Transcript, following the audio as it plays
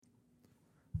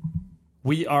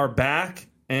We are back,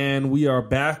 and we are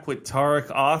back with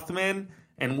Tarek Othman,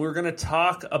 and we're going to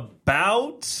talk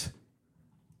about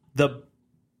the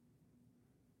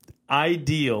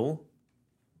ideal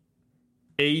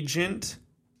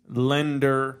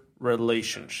agent-lender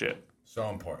relationship. So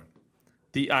important.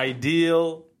 The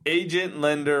ideal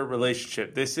agent-lender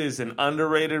relationship. This is an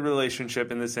underrated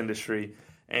relationship in this industry,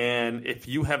 and if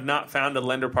you have not found a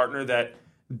lender partner that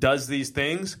does these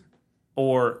things,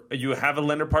 or you have a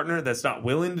lender partner that's not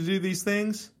willing to do these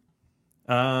things,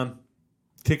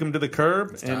 kick them to the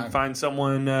curb and find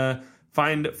someone.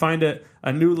 Find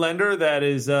a new lender that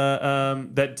is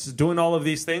that's doing all of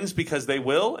these things, because they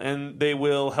will, and they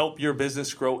will help your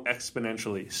business grow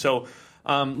exponentially. So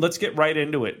let's get right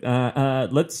into it.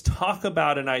 Let's talk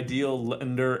about an ideal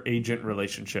lender-agent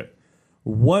relationship.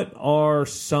 What are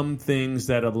some things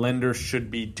that a lender should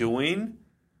be doing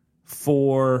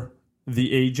for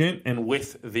the agent and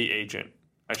with the agent,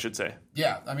 I should say?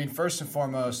 Yeah, I mean, first and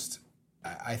foremost,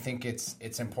 I think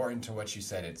it's important to what you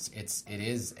said. It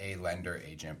is a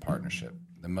lender-agent partnership.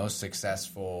 The most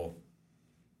successful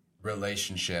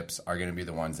relationships are going to be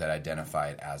the ones that identify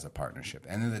it as a partnership. At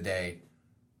the end of the day,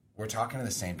 we're talking to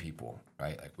the same people,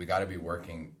 right? Like, we got to be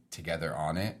working together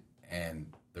on it,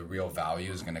 and the real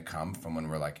value is going to come from when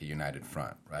we're like a united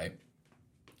front, right?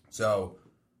 So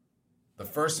the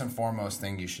first and foremost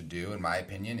thing you should do, in my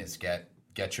opinion, is get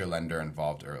your lender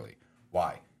involved early.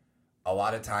 Why? A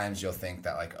lot of times you'll think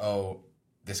that, like, oh,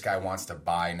 this guy wants to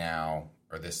buy now,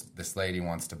 or this lady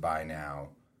wants to buy now.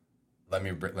 Let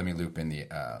me loop in the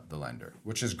lender,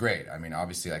 which is great. I mean,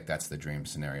 obviously, like, that's the dream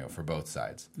scenario for both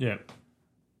sides. Yeah.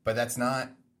 But that's not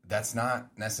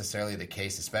necessarily the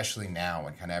case, especially now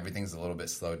when kind of everything's a little bit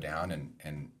slowed down,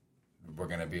 and we're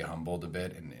going to be humbled a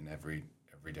bit in every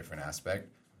different aspect.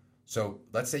 So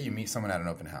let's say you meet someone at an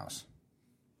open house.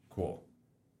 Cool.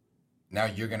 Now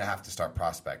you're going to have to start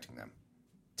prospecting them.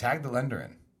 Tag the lender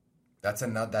in. That's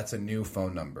a new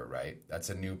phone number, right? That's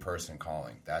a new person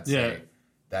calling. That's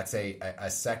a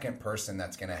second person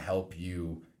that's going to help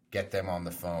you get them on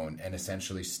the phone and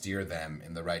essentially steer them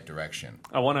in the right direction.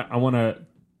 I want to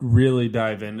really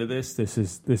dive into this. This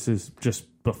is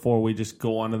just before we just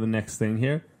go on to the next thing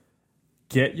here.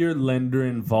 Get your lender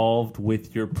involved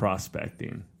with your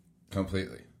prospecting.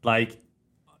 Completely. Like,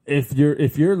 if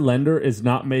your lender is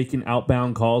not making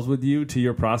outbound calls with you to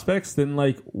your prospects, then,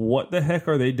 like, what the heck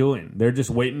are they doing? They're just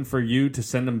waiting for you to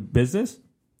send them business?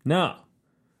 No.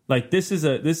 Like, this is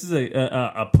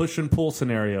a push and pull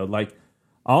scenario. Like,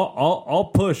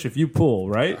 I'll push if you pull,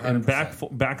 right? 100%.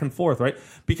 And back and forth, right?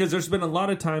 Because there's been a lot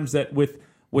of times that with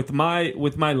my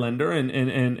lender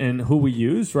and who we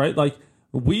use, right? Like,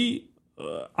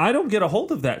 I don't get a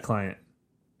hold of that client,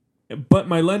 but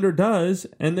my lender does.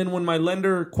 And then when my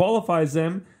lender qualifies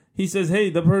them, he says, "Hey,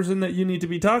 the person that you need to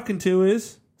be talking to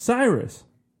is Cyrus."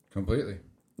 Completely.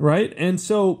 Right? And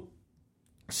so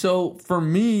for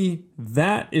me,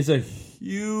 that is a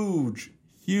huge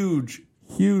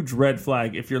red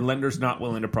flag if your lender's not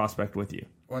willing to prospect with you.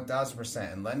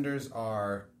 1,000%. And lenders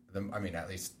are, at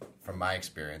least from my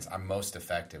experience, I'm most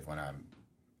effective when I'm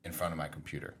in front of my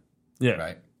computer. Yeah.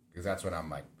 Right? Because that's when I'm,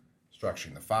 like,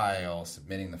 structuring the file,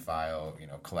 submitting the file,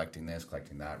 collecting this,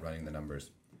 collecting that, running the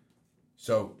numbers.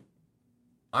 So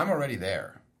I'm already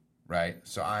there, right?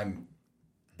 So I'm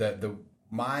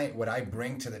what I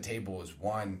bring to the table is,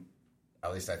 one,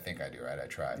 at least I think I do, right? I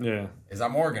try. Yeah. Is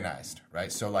I'm organized,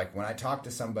 right? So, like, when I talk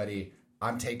to somebody,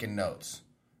 I'm taking notes,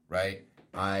 right?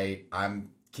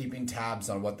 I'm keeping tabs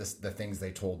on what the things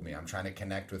they told me. I'm trying to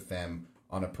connect with them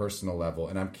on a personal level,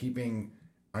 and I'm keeping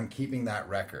that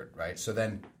record, right? So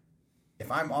then,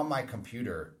 if I'm on my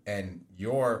computer and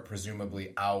you're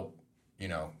presumably out,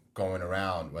 going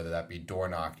around, whether that be door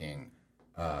knocking,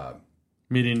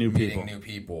 meeting new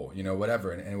people,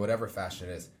 whatever, in whatever fashion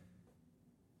it is,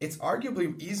 it's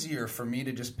arguably easier for me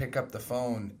to just pick up the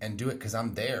phone and do it because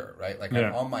I'm there, right? Like,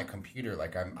 I'm on my computer,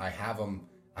 like I have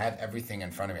everything in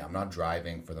front of me. I'm not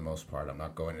driving for the most part. I'm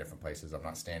not going to different places. I'm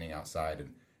not standing outside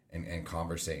and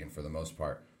conversating for the most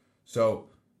part.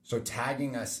 So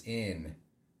tagging us in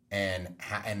and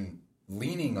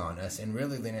leaning on us and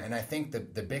really leaning. And I think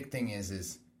the big thing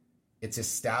is it's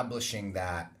establishing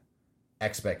that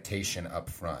expectation up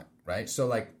front, right? So,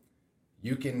 like,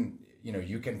 you can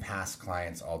pass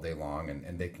clients all day long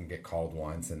and they can get called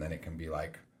once, and then it can be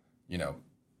like,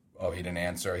 oh, he didn't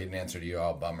answer to you,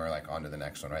 oh, bummer, like, on to the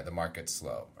next one, right? The market's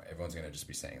slow, right? Everyone's going to just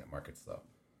be saying the market's slow.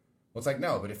 Well, it's like,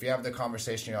 no, but if you have the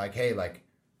conversation, you're like, hey, like,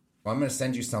 well, I'm going to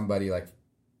send you somebody, like,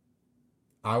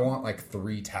 I want, like,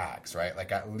 3 tags, right?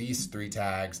 Like, at least 3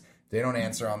 tags. They don't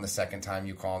answer on the second time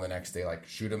you call the next day. Like,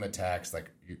 shoot them a text. Like,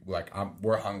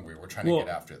 we're hungry. We're trying to get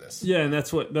after this. Yeah, and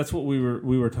that's what we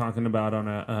were talking about on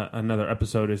another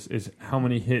episode is how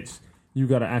many hits you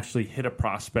got to actually hit a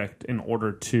prospect in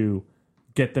order to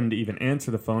get them to even answer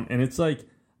the phone. And it's like,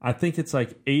 I think it's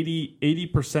like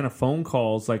 80% of phone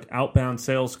calls, like outbound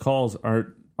sales calls,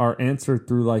 are answered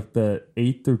through like the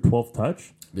 8th through 12th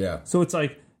touch. Yeah. So it's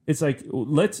like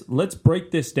let's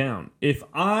break this down. If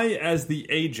I, as the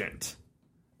agent,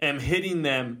 am hitting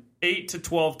them 8 to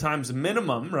 12 times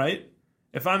minimum, right?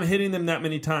 If I'm hitting them that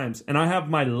many times, and I have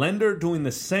my lender doing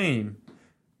the same,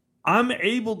 I'm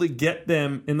able to get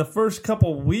them in the first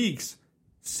couple weeks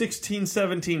 16,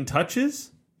 17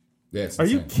 touches. Yeah, it's Are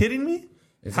insane. you kidding me?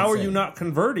 It's How insane. are you not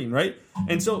converting, right?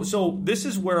 And so this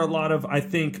is where a lot of, I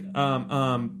think,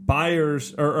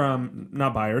 buyers or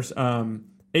not buyers,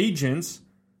 agents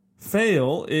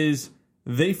fail. Is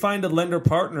they find a lender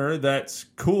partner that's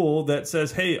cool that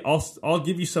says, "Hey, I'll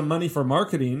give you some money for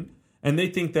marketing," and they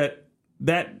think that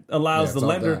allows the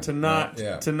lender to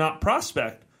not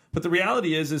prospect. But the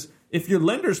reality is if your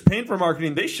lender's paying for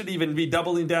marketing, they should even be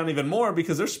doubling down even more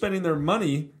because they're spending their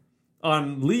money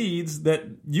on leads that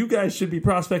you guys should be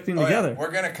prospecting together. Yeah.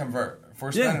 We're going to convert. If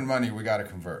we're spending money, we got to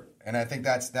convert. And I think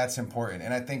that's important.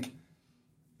 And I think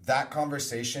that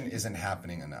conversation isn't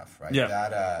happening enough, right?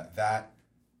 Yeah.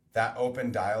 That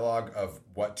open dialogue of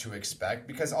what to expect,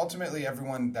 because ultimately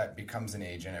everyone that becomes an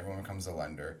agent, everyone becomes a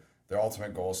lender, their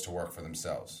ultimate goal is to work for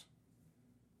themselves.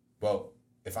 Well,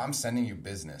 if I'm sending you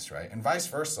business, right, and vice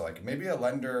versa, like maybe a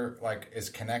lender like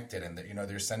is connected and that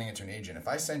they're sending it to an agent. If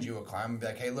I send you a client, I'm be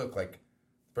like, hey, look, like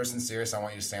the person's serious, I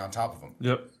want you to stay on top of them.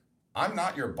 Yep. I'm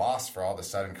not your boss for all of a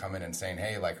sudden coming and saying,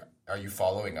 hey, like, are you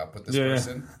following up with this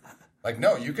person? Yeah. Like,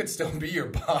 no, you could still be your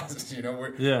boss.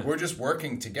 We're just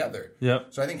working together. Yep.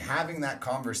 So I think having that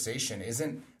conversation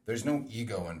there's no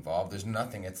ego involved. There's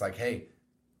nothing. It's like, hey,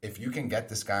 if you can get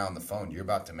this guy on the phone, you're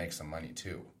about to make some money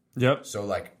too. Yep. So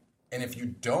like, and if you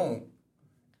don't,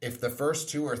 if the first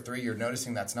 2 or 3 you're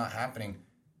noticing that's not happening,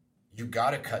 you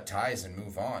got to cut ties and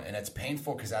move on. And it's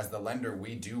painful because as the lender,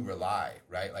 we do rely,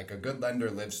 right? Like a good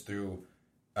lender lives through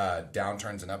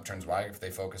downturns and upturns. Why? If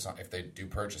they do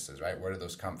purchases, right? Where do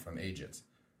those come from? Agents.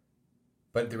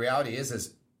 But the reality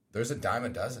is there's a dime a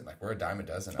dozen. Like we're a dime a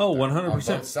dozen. Oh, 100%. On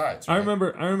both sides. Right?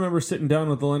 I remember sitting down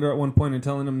with the lender at one point and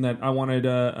telling them that I wanted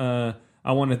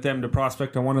them to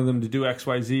prospect. I wanted them to do X,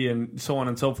 Y, Z, and so on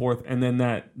and so forth. And then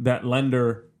that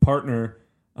lender partner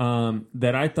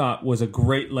that I thought was a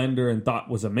great lender and thought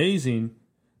was amazing,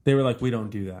 they were like, "We don't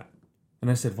do that."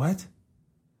 And I said, "What?"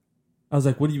 I was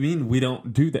like, "What do you mean we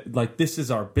don't do that? Like, this is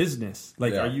our business.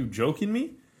 Like, Are you joking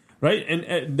me?" Right?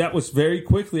 And that was very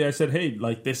quickly. I said, "Hey,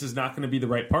 like, this is not going to be the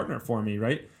right partner for me."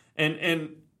 Right?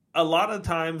 And a lot of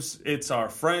times it's our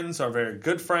friends, our very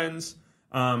good friends.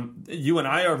 You and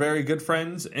I are very good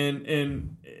friends,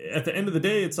 and at the end of the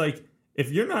day, it's like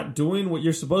if you're not doing what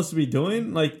you're supposed to be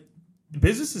doing, like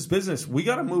business is business. We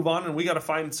got to move on, and we got to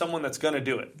find someone that's going to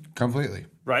do it completely,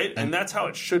 right? And that's how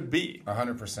it should be.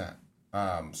 100%.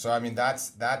 So I mean,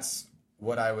 that's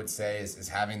what I would say is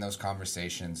having those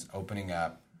conversations, opening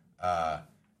up,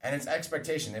 and it's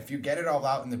expectation. If you get it all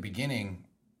out in the beginning,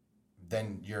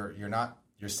 then you're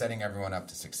setting everyone up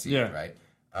to succeed, right?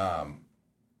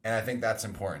 And I think that's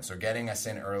important. So getting us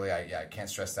in early, I can't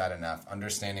stress that enough.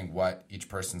 Understanding what each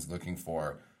person's looking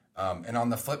for. And on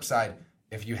the flip side,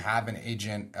 if you have an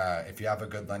agent, if you have a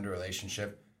good lender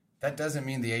relationship, that doesn't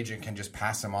mean the agent can just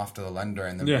pass them off to the lender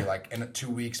and then be like, in 2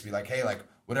 weeks, be like, hey, like,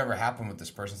 whatever happened with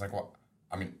this person? It's like, well,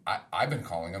 I mean, I've been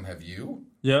calling them. Have you?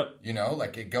 Yep.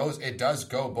 Like it does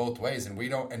go both ways, and we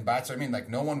don't. And that's what I mean. Like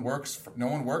no one works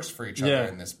for each other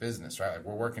in this business, right? Like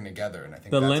we're working together, and I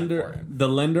think that's important.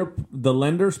 The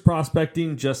lender's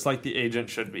prospecting just like the agent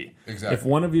should be. Exactly. If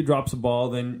one of you drops a ball,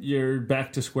 then you're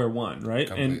back to square one, right?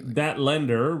 Completely. And that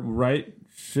lender, right,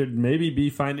 should maybe be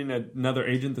finding another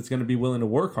agent that's going to be willing to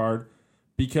work hard,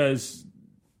 because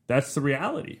that's the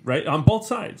reality, right? On both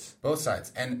sides. Both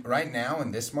sides. And right now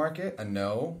in this market, a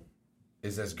no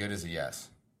is as good as a yes.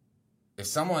 If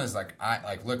someone is like,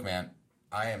 look, man,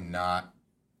 I am not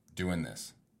doing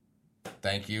this.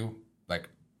 Thank you. Like,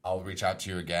 I'll reach out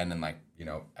to you again in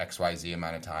XYZ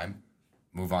amount of time.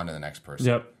 Move on to the next person.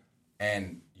 Yep.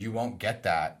 And you won't get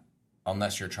that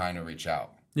unless you're trying to reach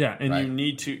out. Yeah, and right?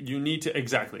 you need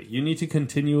to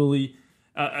continually,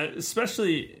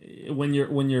 especially when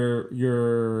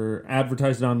you're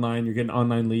advertising online, you're getting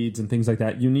online leads and things like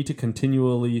that. You need to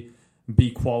continually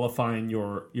be qualifying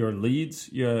your leads,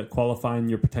 qualifying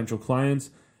your potential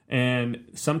clients. And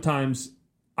sometimes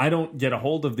I don't get a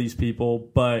hold of these people,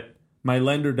 but my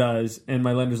lender does, and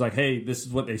my lender's like, hey, this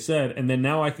is what they said. And then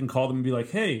now I can call them and be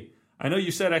like, hey, I know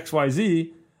you said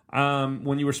XYZ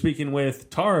when you were speaking with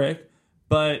Tarek,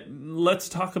 but let's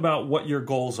talk about what your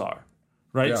goals are.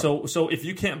 Right. Yeah. So if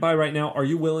you can't buy right now, are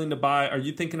you willing to buy? Are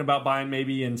you thinking about buying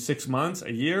maybe in 6 months,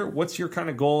 a year? What's your kind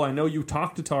of goal? I know you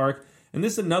talked to Tarek, and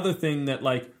this is another thing that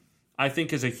like I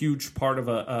think is a huge part of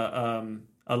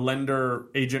a lender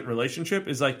agent relationship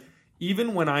is like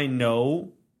even when I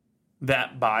know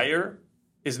that buyer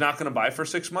is not going to buy for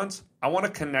 6 months, I want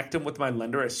to connect them with my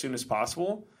lender as soon as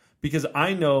possible because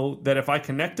I know that if I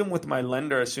connect them with my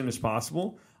lender as soon as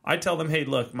possible, I tell them, hey,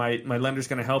 look, my lender's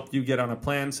going to help you get on a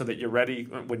plan so that you're ready.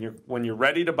 When you're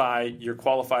ready to buy, you're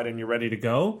qualified and you're ready to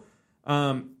go.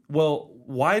 Well,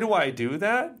 why do I do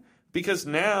that? Because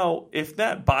now if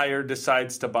that buyer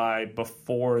decides to buy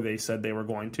before they said they were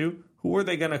going to, who are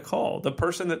they going to call? The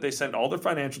person that they sent all their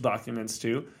financial documents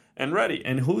to and ready.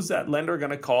 And who's that lender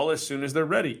going to call as soon as they're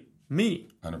ready? Me.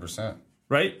 100%.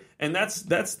 Right? And that's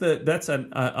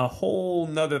a whole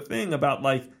nother thing about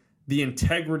like the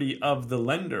integrity of the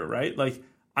lender, right? Like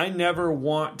I never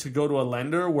want to go to a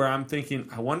lender where I'm thinking,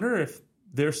 I wonder if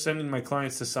they're sending my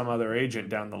clients to some other agent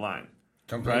down the line.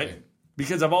 Completely. Right?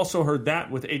 Because I've also heard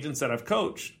that with agents that I've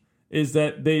coached is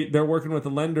that they're working with a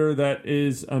lender that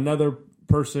is another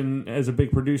person as a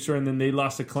big producer and then they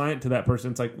lost a client to that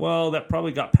person. It's like, well, that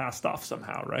probably got passed off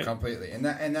somehow, right? Completely. And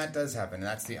that does happen. And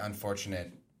that's the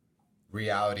unfortunate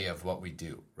reality of what we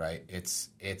do, right? It's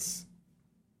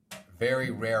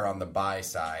very rare on the buy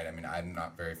side. I mean, I'm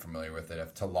not very familiar with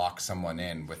it to lock someone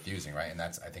in with using, right? And I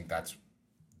think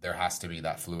there has to be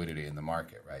that fluidity in the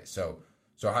market, right? So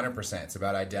 100%, it's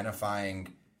about identifying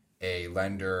a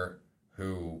lender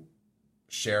who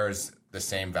shares the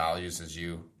same values as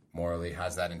you, morally,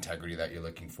 has that integrity that you're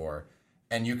looking for,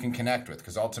 and you can connect with,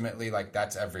 because ultimately, like,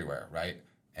 that's everywhere, right?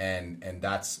 And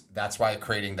that's why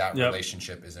creating that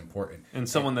relationship is important. And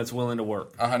someone that's willing to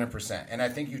work. 100%. And I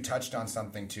think you touched on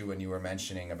something too when you were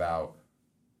mentioning about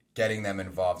getting them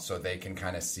involved so they can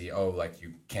kind of see, oh, like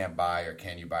you can't buy or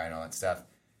can you buy and all that stuff.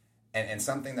 And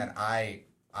something that I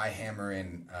hammer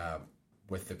in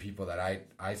with the people that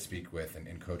I speak with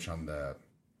and coach on the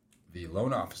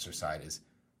loan officer side is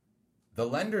the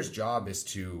lender's job is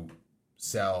to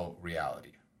sell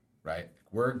reality, right?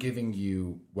 We're giving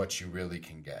you what you really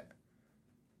can get.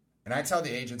 And I tell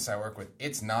the agents I work with,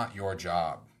 it's not your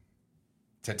job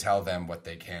to tell them what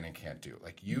they can and can't do.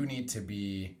 Like, you need to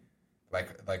be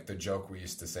like the joke we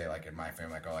used to say, like in my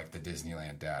family, like, oh, like the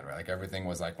Disneyland dad, right? Like everything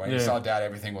was like, when you saw dad,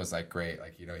 everything was like great.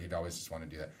 Like, you know, he'd always just want to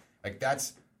do that. Like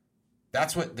that's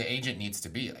what the agent needs to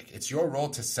be. Like, it's your role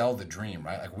to sell the dream,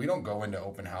 right? Like, we don't go into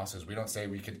open houses. We don't say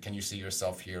can you see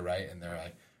yourself here, right? And they're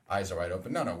like, eyes are wide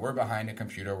open. No, we're behind a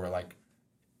computer. We're like,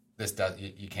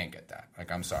 you can't get that.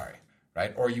 Like, I'm sorry,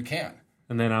 right? Or you can.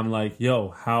 And then I'm like, yo,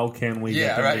 how can we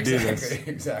get them to do this?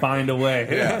 Exactly. Find a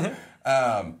way.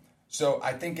 So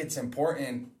I think it's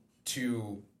important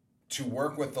to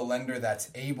work with the lender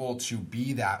that's able to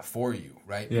be that for you,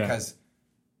 right? Yeah. Because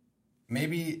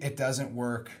maybe it doesn't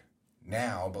work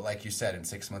now, but like you said, in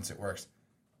 6 months it works.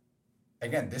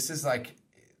 Again, this is like,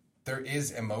 there is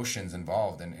emotions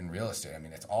involved in real estate. I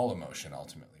mean, it's all emotion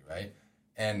ultimately, right?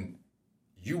 And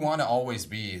you want to always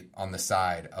be on the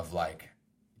side of like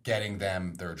getting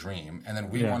them their dream. And then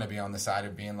we want to be on the side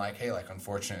of being like, hey, like,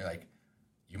 unfortunately, like,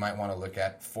 you might want to look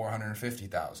at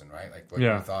 450,000, right? Like what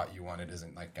you thought you wanted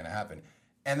isn't like going to happen.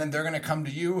 And then they're going to come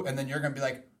to you and then you're going to be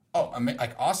like, oh,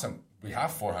 like, awesome. We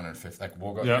have 450. Like,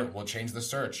 we'll go here. We'll change the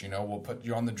search. You know, we'll put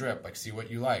you on the drip. Like, see what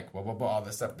you like. Blah, blah, blah, all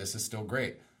this stuff. This is still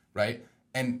great, right?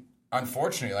 And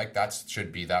unfortunately, like, that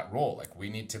should be that role. Like, we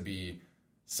need to be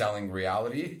selling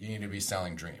reality. You need to be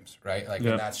selling dreams, right? Like,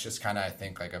 and that's just kind of, I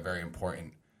think, like a very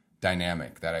important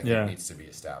dynamic that I think needs to be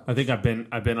established. I think I've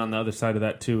been on the other side of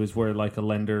that too, is where like a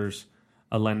lender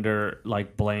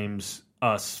like blames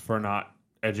us for not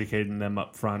educating them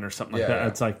up front or something like that.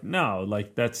 It's like, no,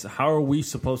 like, that's, how are we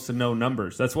supposed to know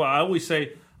numbers? That's why I always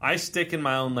say I stick in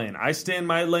my own lane. I stay in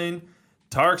my lane.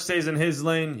 Tarek stays in his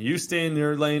lane. You stay in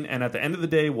your lane. And at the end of the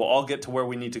day, we'll all get to where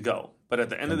we need to go. But at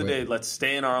the end of the day, let's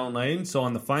stay in our own lane. So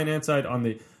on the finance side, on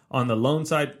the loan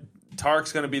side,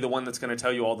 Tarek's going to be the one that's going to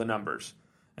tell you all the numbers.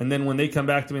 And then when they come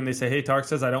back to me and they say, hey, Tarek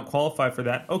says I don't qualify for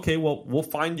that. Okay, well, we'll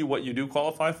find you what you do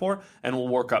qualify for, and we'll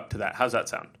work up to that. How's that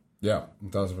sound? Yeah,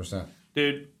 1,000%.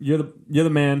 Dude, you're the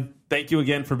man. Thank you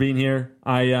again for being here.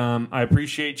 I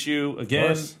appreciate you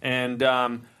again. And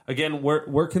again,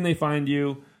 where can they find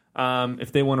you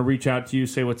if they want to reach out to you,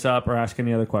 say what's up, or ask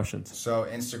any other questions? So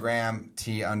Instagram,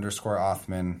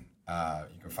 T_Othman.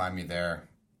 You can find me there.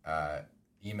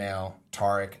 Email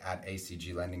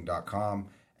Tarek@acglending.com.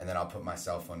 And then I'll put my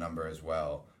cell phone number as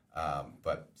well.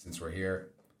 But since we're here,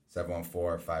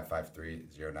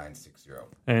 714-553-0960.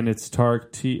 And it's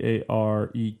Tarek,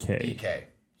 Tarek. EK.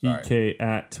 EK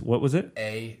at, what was it?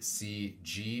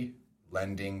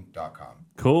 ACGlending.com.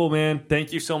 Cool, man.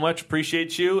 Thank you so much.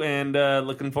 Appreciate you, and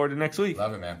looking forward to next week.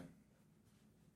 Love it, man.